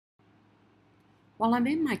While I'm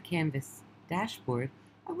in my Canvas dashboard,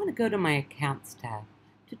 I want to go to my Accounts tab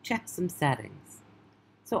to check some settings.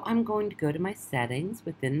 So I'm going to go to my settings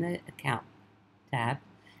within the Account tab,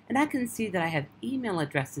 and I can see that I have email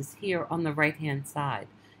addresses here on the right-hand side.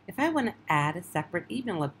 If I want to add a separate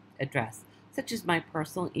email address, such as my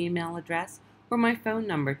personal email address or my phone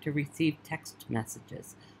number to receive text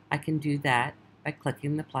messages, I can do that by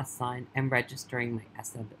clicking the plus sign and registering my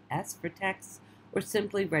SMS for texts, or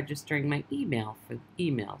simply registering my email for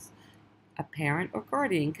emails. A parent or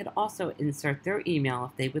guardian can also insert their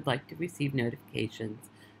email if they would like to receive notifications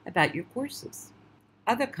about your courses.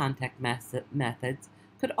 Other contact methods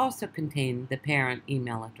could also contain the parent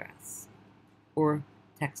email address or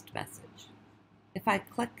text message. If I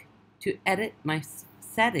click to edit my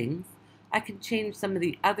settings, I can change some of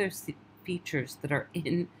the other features that are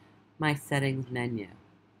in my settings menu.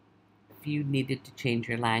 If you needed to change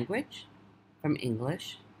your language from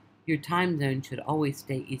English, your time zone should always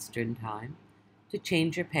stay Eastern Time. To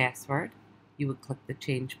change your password, you would click the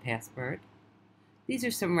Change Password. These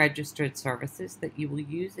are some registered services that you will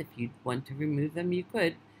use. If you want to remove them, you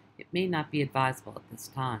could. It may not be advisable at this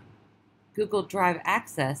time. Google Drive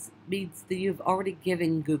access means that you've already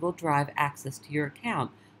given Google Drive access to your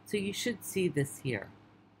account, so you should see this here.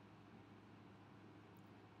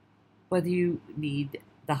 Whether you need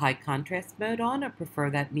the high contrast mode on or prefer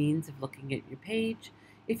that means of looking at your page,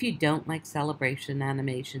 if you don't like celebration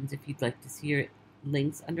animations, if you'd like to see your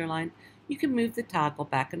links underlined, you can move the toggle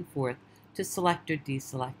back and forth to select or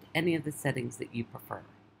deselect any of the settings that you prefer.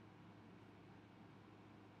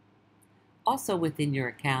 Also within your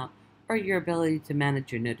account are your ability to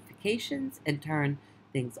manage your notifications and turn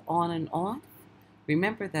things on and off.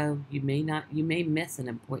 Remember though, you may miss an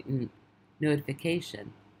important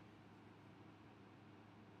notification.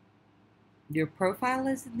 Your profile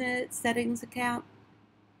is in the settings account.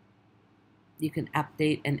 You can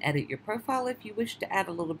update and edit your profile if you wish to add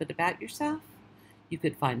a little bit about yourself. You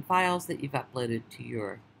could find files that you've uploaded to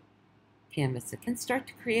your Canvas account and start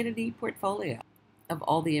to create an e-portfolio of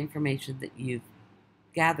all the information that you've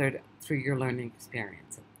gathered through your learning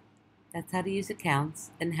experience. That's how to use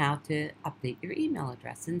accounts and how to update your email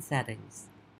address in settings.